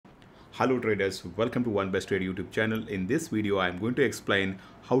Hello traders, welcome to onebesttrade YouTube channel. In this video, I am going to explain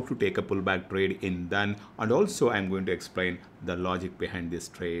how to take a pullback trade in Dhan, and also I am going to explain the logic behind this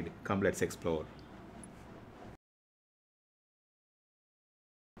trade. Come, let's explore.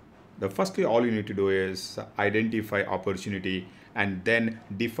 Firstly, all you need to do is identify opportunity and then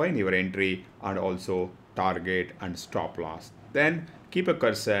define your entry and also target and stop loss. Then keep a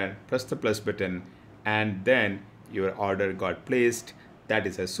cursor, press the plus button, and then your order got placed. That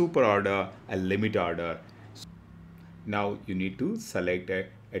is a super order, a limit order. Now you need to select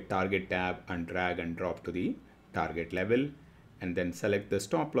a target tab and drag and drop to the target level, and then select the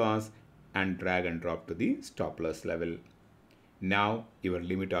stop loss and drag and drop to the stop loss level. Now your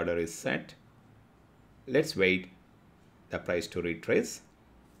limit order is set. Let's wait the price to retrace.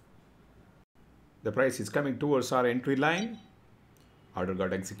 The price is coming towards our entry line. Order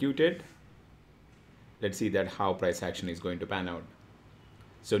got executed. Let's see that how price action is going to pan out.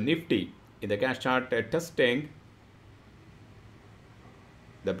 So Nifty in the cash chart testing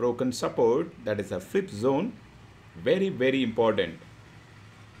the broken support, that is a flip zone. Very important.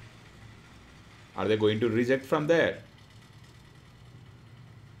 Are they going to reject from there?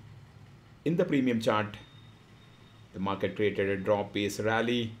 In the premium chart, the market created a drop base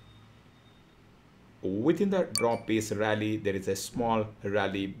rally. Within the drop base rally, there is a small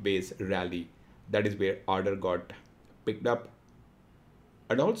rally base rally. That is where order got picked up.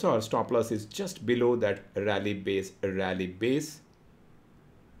 And also our stop loss is just below that rally base.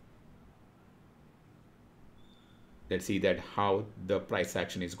 Let's see that how the price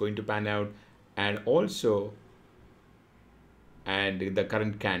action is going to pan out, and also the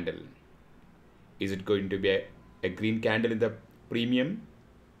current candle. Is it going to be a green candle in the premium?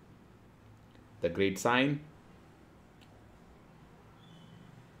 The great sign.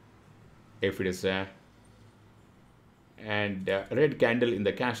 If it is a red candle in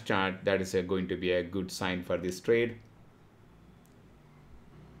the cash chart, that is going to be a good sign for this trade.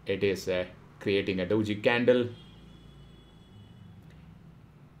 It is creating a doji candle.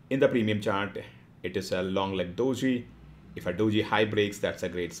 In the premium chart, it is a long leg doji. If a doji high breaks, that's a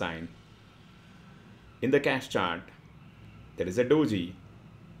great sign. In the cash chart, there is a doji.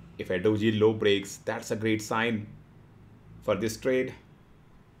 If a doji low breaks, that's a great sign for this trade.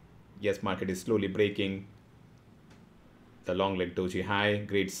 Yes, market is slowly breaking the long leg doji high,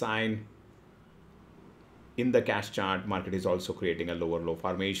 great sign. In the cash chart, market is also creating a lower low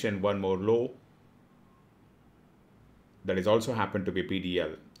formation, one more low. That is also happened to be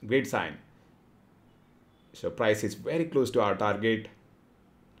PDL, great sign. So price is very close to our target,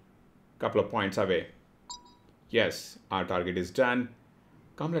 couple of points away. Yes, our target is done.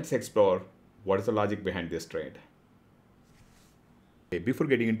 Come, let's explore what is the logic behind this trade. Before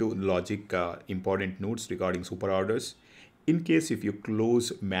getting into logic, important notes regarding super orders. In case if you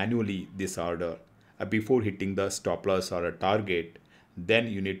close manually this order before hitting the stop loss or a target, then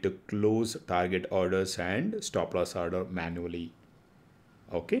you need to close target orders and stop loss order manually.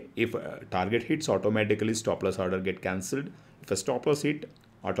 Okay, if target hits, automatically stop loss order get cancelled. If a stop loss hit,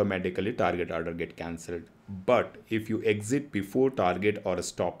 automatically target order get cancelled. But if you exit before target or a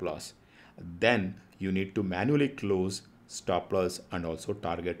stop loss, then you need to manually close stop loss and also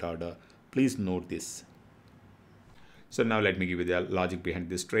target order. Please note this. So now let me give you the logic behind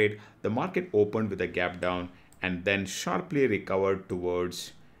this trade. The market opened with a gap down and then sharply recovered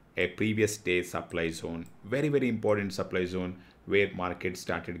towards a previous day supply zone. Very important supply zone where market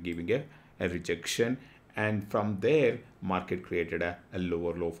started giving a rejection. And from there, market created a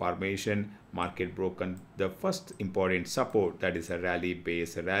lower low formation. Market broken the first important support, that is a rally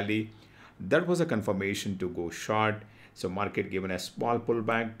base rally. That was a confirmation to go short. So market given a small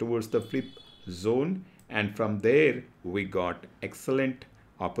pullback towards the flip zone. And from there, we got excellent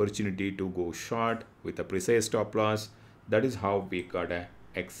opportunity to go short with a precise stop loss. That is how we got an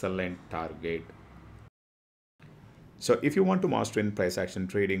excellent target. So if you want to master in price action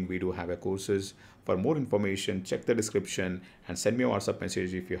trading, we do have a courses. For more information, check the description and send me a WhatsApp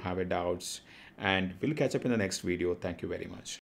message if you have a doubts. And we'll catch up in the next video. Thank you very much.